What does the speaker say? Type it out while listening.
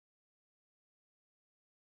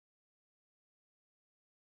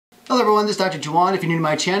Hello everyone, this is Dr. Jawad. If you're new to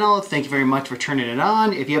my channel, thank you very much for turning it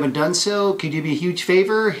on. If you haven't done so, could you do me a huge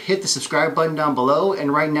favor? Hit the subscribe button down below,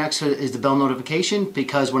 and right next to it is the bell notification,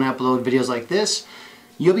 because when I upload videos like this,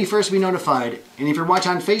 you'll be first to be notified. And if you're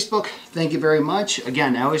watching on Facebook, thank you very much.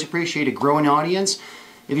 Again, I always appreciate a growing audience.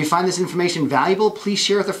 If you find this information valuable, please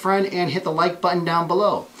share with a friend and hit the like button down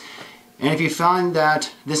below. And if you find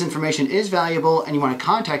that this information is valuable and you want to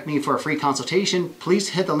contact me for a free consultation, please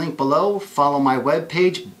hit the link below, follow my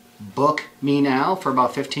webpage, book me now for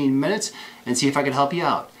about 15 minutes, and see if I can help you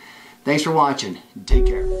out. Thanks for watching. Take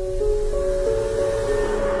care.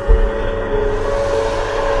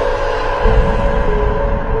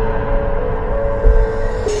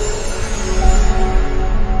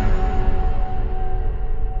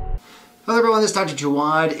 Hello everyone, this is Dr.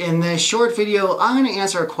 Jawad. In this short video, I'm going to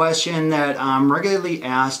answer a question that I'm regularly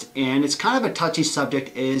asked, and it's kind of a touchy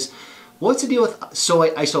subject, is what's the deal with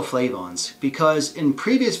soy isoflavones? Because in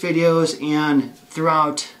previous videos and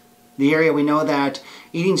throughout the area, we know that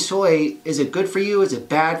eating soy, is it good for you? Is it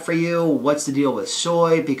bad for you? What's the deal with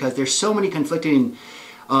soy? Because there's so many conflicting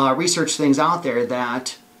research things out there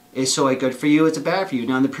that is soy good for you? Is it bad for you?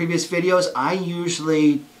 Now in the previous videos, I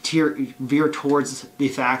usually veer towards the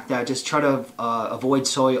fact that just try to avoid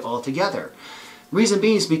soy altogether. Reason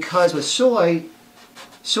being is because with soy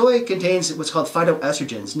contains what's called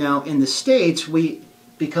phytoestrogens. Now in the States,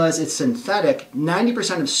 because it's synthetic,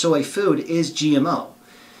 90% of soy food is GMO.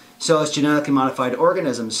 So it's genetically modified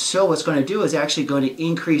organisms. So what's going to do is actually going to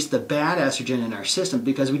increase the bad estrogen in our system,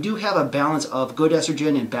 because we do have a balance of good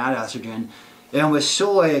estrogen and bad estrogen. And with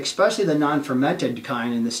soy, especially the non-fermented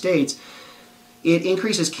kind in the States, it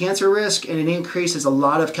increases cancer risk, and it increases a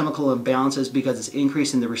lot of chemical imbalances because it's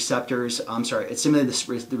increasing the receptors, it's stimulating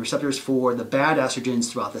the receptors for the bad estrogens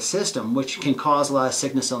throughout the system, which can cause a lot of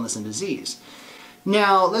sickness, illness, and disease.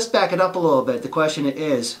 Now, let's back it up a little bit. The question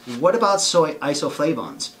is, what about soy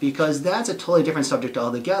isoflavones? Because that's a totally different subject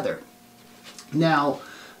altogether. Now,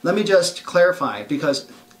 let me just clarify, because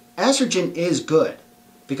estrogen is good.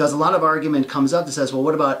 Because a lot of argument comes up that says, well,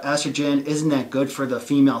 what about estrogen? Isn't that good for the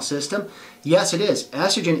female system? Yes, it is.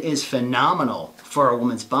 Estrogen is phenomenal for a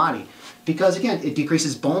woman's body because, again, it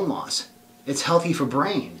decreases bone loss. It's healthy for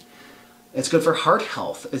brain. It's good for heart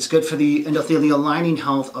health. It's good for the endothelial lining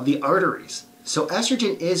health of the arteries. So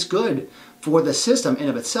estrogen is good for the system in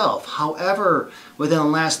of itself. However, within the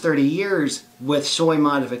last 30 years with soy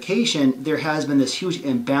modification, there has been this huge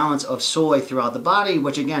imbalance of soy throughout the body,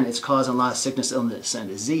 which again, it's causing a lot of sickness, illness, and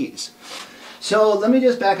disease. So let me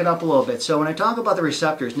just back it up a little bit. So when I talk about the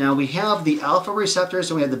receptors, now we have the alpha receptors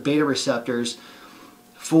and we have the beta receptors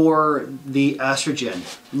for the estrogen.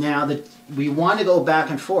 Now we want to go back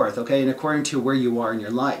and forth, okay, and according to where you are in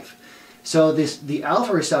your life. So the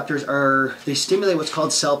alpha receptors they stimulate what's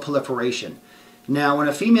called cell proliferation. Now when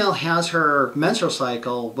a female has her menstrual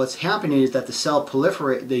cycle, what's happening is that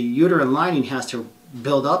the uterine lining has to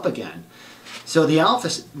build up again. So the alpha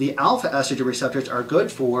estrogen receptors are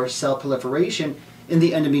good for cell proliferation in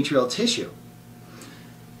the endometrial tissue.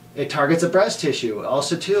 It targets the breast tissue.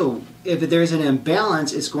 Also too, if there's an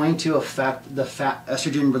imbalance, it's going to affect the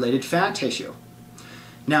estrogen related fat tissue.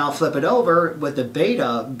 Now flip it over with the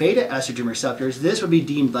beta estrogen receptors. This would be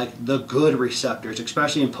deemed like the good receptors,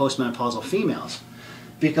 especially in postmenopausal females,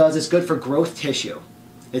 because it's good for growth tissue.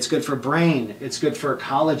 It's good for brain. It's good for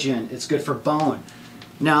collagen. It's good for bone.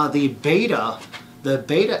 Now the beta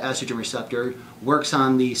estrogen receptor works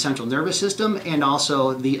on the central nervous system and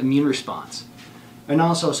also the immune response. And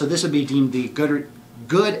also, so this would be deemed the good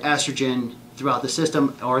estrogen throughout the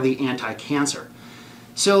system, or the anti-cancer.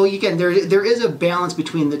 So again, there is a balance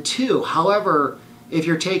between the two. However, if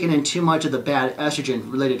you're taking in too much of the bad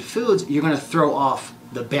estrogen related foods, you're going to throw off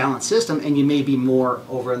the balanced system, and you may be more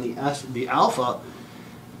over in the alpha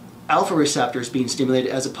receptors being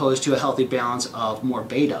stimulated, as opposed to a healthy balance of more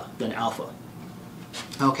beta than alpha.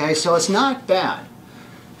 Okay, so it's not bad.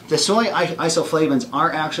 The soy isoflavones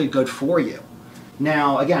are actually good for you.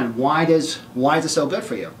 Now again, why is it so good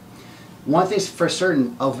for you? One thing's for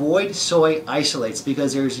certain, avoid soy isolates,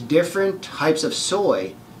 because there's different types of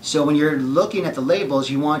soy. So when you're looking at the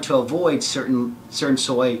labels, you want to avoid certain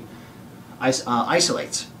soy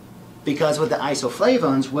isolates. Because with the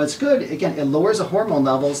isoflavones, what's good, again, it lowers the hormone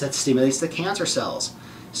levels that stimulates the cancer cells.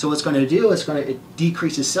 So what's going to do is it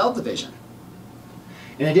decreases cell division.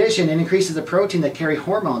 In addition, it increases the protein that carry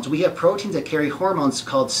hormones. We have proteins that carry hormones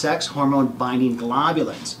called sex hormone binding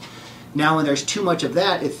globulins. Now when there's too much of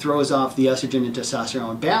that, it throws off the estrogen and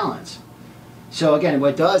testosterone balance. So again,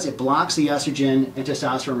 what it does, it blocks the estrogen and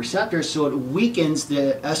testosterone receptors, so it weakens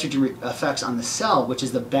the estrogen effects on the cell, which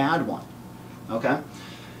is the bad one. Okay?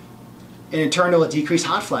 And in turn, it will decrease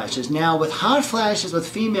hot flashes. Now, with hot flashes with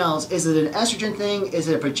females, is it an estrogen thing? Is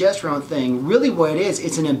it a progesterone thing? Really what it is,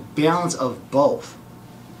 it's an imbalance of both.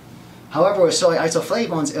 However, with soy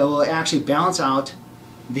isoflavones, it will actually balance out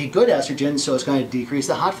the good estrogen, so it's going to decrease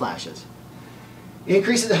the hot flashes. It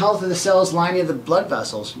increases the health of the cells lining the blood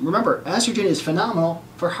vessels. Remember, estrogen is phenomenal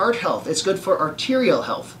for heart health. It's good for arterial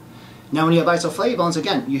health. Now, when you have isoflavones,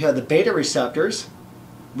 again, you have the beta receptors,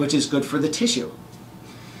 which is good for the tissue.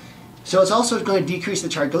 So it's also going to decrease the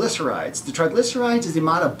triglycerides. The triglycerides is the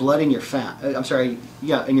amount of blood in your fat.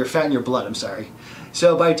 In your fat in your blood,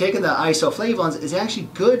 So by taking the isoflavones, it's actually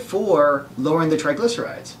good for lowering the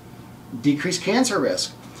triglycerides. Decrease cancer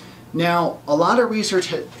risk. Now, a lot of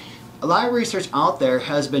research out there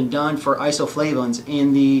has been done for isoflavones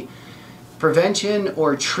in the prevention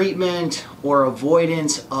or treatment or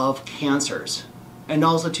avoidance of cancers. And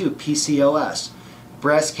also too, PCOS,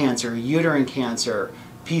 breast cancer, uterine cancer,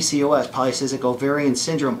 PCOS, polycystic ovarian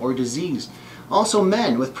syndrome or disease. Also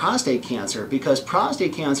men with prostate cancer, because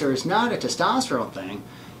prostate cancer is not a testosterone thing,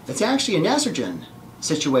 it's actually an estrogen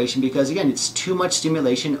situation because again, it's too much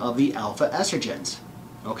stimulation of the alpha estrogens,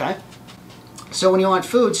 okay? So when you want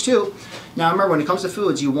foods too, now remember when it comes to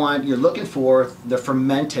foods, you're looking for the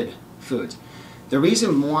fermented foods. The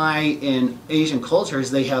reason why in Asian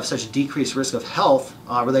cultures they have such decreased risk of health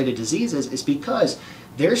related diseases is because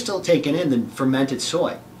they're still taking in the fermented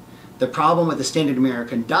soy. The problem with the standard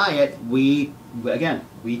American diet, we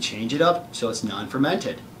change it up so it's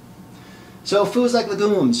non-fermented. So foods like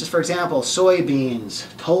legumes, just for example, soybeans,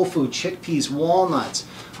 tofu, chickpeas, walnuts,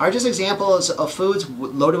 are just examples of foods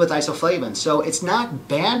loaded with isoflavones. So it's not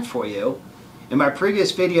bad for you. In my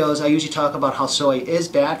previous videos, I usually talk about how soy is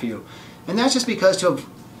bad for you. And that's just because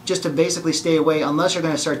to basically stay away, unless you're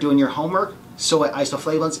going to start doing your homework, soy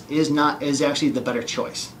isoflavones is actually the better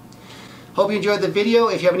choice. Hope you enjoyed the video.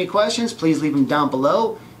 If you have any questions, please leave them down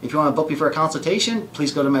below. If you want to book me for a consultation,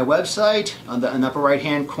 please go to my website. In the upper right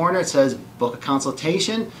hand corner it says book a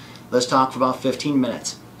consultation. Let's talk for about 15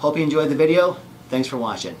 minutes. Hope you enjoyed the video. Thanks for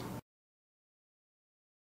watching.